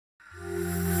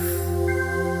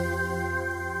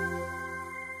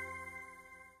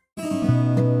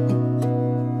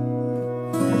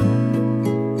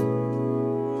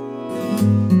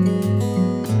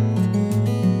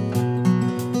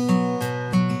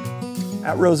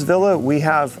At Rose Villa, we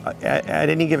have at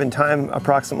any given time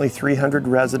approximately 300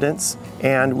 residents,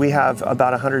 and we have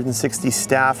about 160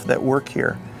 staff that work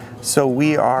here. So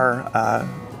we are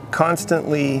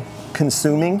constantly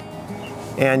consuming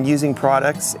and using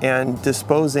products and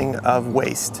disposing of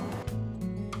waste.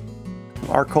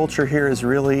 Our culture here is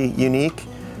really unique.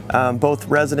 Both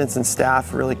residents and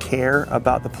staff really care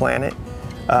about the planet.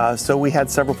 So we had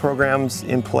several programs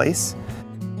in place.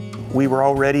 We were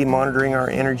already monitoring our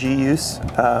energy use.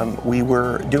 We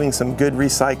were doing some good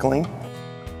recycling.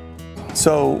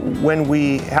 So when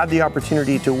we had the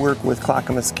opportunity to work with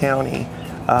Clackamas County,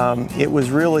 it was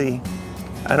really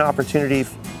an opportunity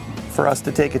for us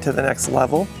to take it to the next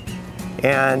level.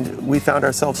 And we found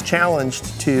ourselves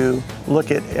challenged to look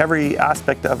at every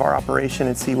aspect of our operation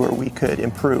and see where we could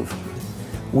improve.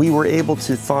 We were able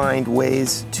to find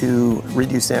ways to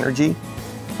reduce energy.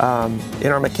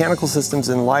 In our mechanical systems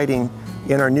and lighting,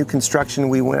 in our new construction,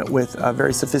 we went with a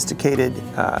very sophisticated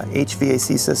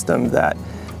HVAC system that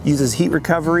uses heat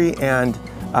recovery and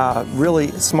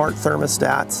really smart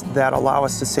thermostats that allow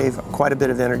us to save quite a bit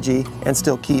of energy and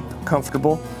still keep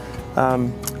comfortable.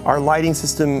 Our lighting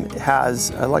system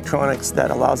has electronics that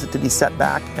allows it to be set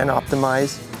back and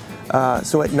optimized.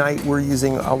 So at night we're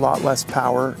using a lot less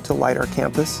power to light our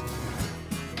campus.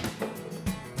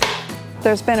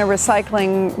 There's been a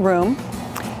recycling room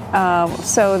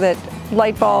so that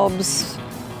light bulbs,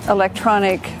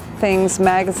 electronic things,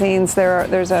 magazines,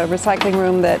 there's a recycling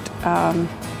room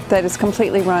that is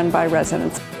completely run by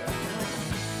residents.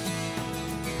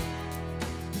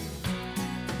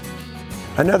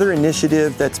 Another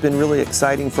initiative that's been really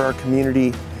exciting for our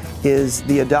community is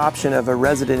the adoption of a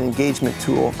resident engagement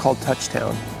tool called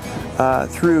Touchtown.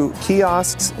 Through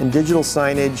kiosks and digital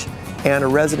signage and a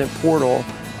resident portal,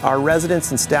 our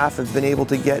residents and staff have been able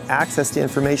to get access to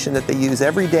information that they use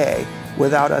every day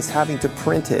without us having to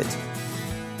print it.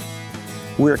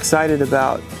 We're excited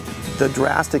about the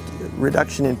drastic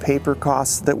reduction in paper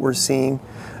costs that we're seeing.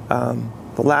 The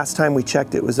last time we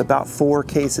checked, it was about 4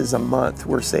 cases a month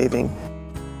we're saving.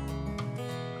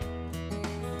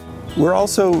 We're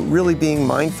also really being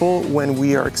mindful when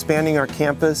we are expanding our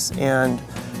campus and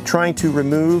trying to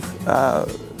remove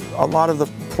a lot of the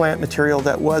plant material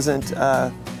that wasn't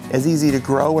as easy to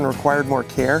grow and required more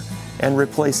care, and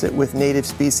replace it with native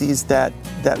species that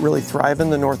really thrive in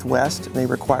the Northwest. They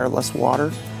require less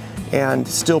water and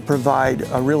still provide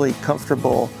a really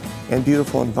comfortable and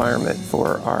beautiful environment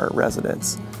for our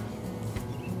residents.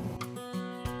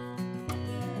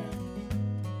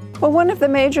 Well, one of the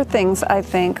major things, I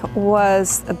think,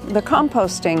 was the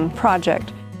composting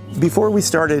project. Before we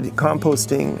started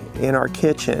composting in our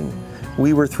kitchen,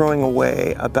 we were throwing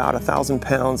away about 1,000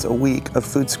 pounds a week of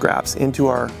food scraps into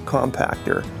our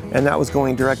compactor, and that was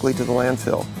going directly to the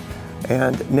landfill.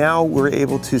 And now we're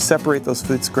able to separate those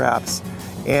food scraps,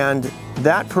 and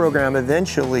that program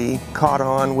eventually caught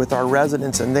on with our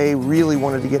residents, and they really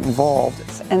wanted to get involved.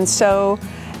 And so,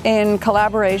 in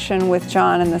collaboration with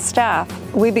John and the staff,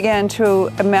 we began to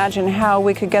imagine how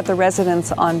we could get the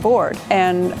residents on board.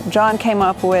 And John came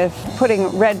up with putting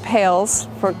red pails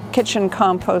for kitchen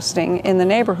composting in the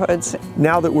neighborhoods.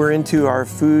 Now that we're into our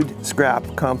food scrap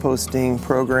composting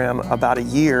program about a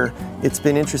year, it's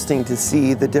been interesting to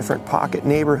see the different pocket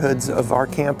neighborhoods of our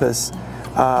campus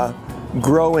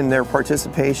grow in their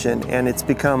participation, and it's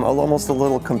become almost a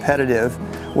little competitive,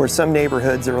 where some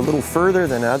neighborhoods are a little further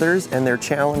than others and they're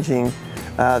challenging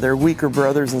their weaker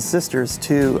brothers and sisters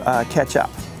to catch up.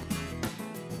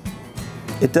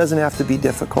 It doesn't have to be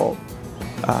difficult,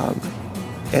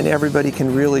 and everybody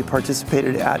can really participate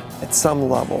at some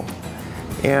level.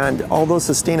 And although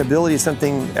sustainability is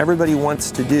something everybody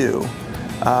wants to do,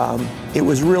 it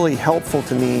was really helpful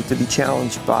to me to be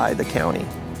challenged by the county.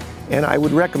 And I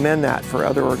would recommend that for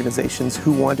other organizations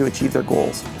who want to achieve their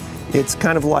goals. It's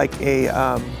kind of like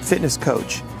a fitness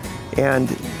coach. And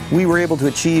we were able to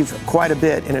achieve quite a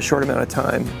bit in a short amount of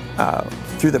time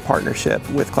through the partnership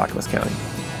with Clackamas County.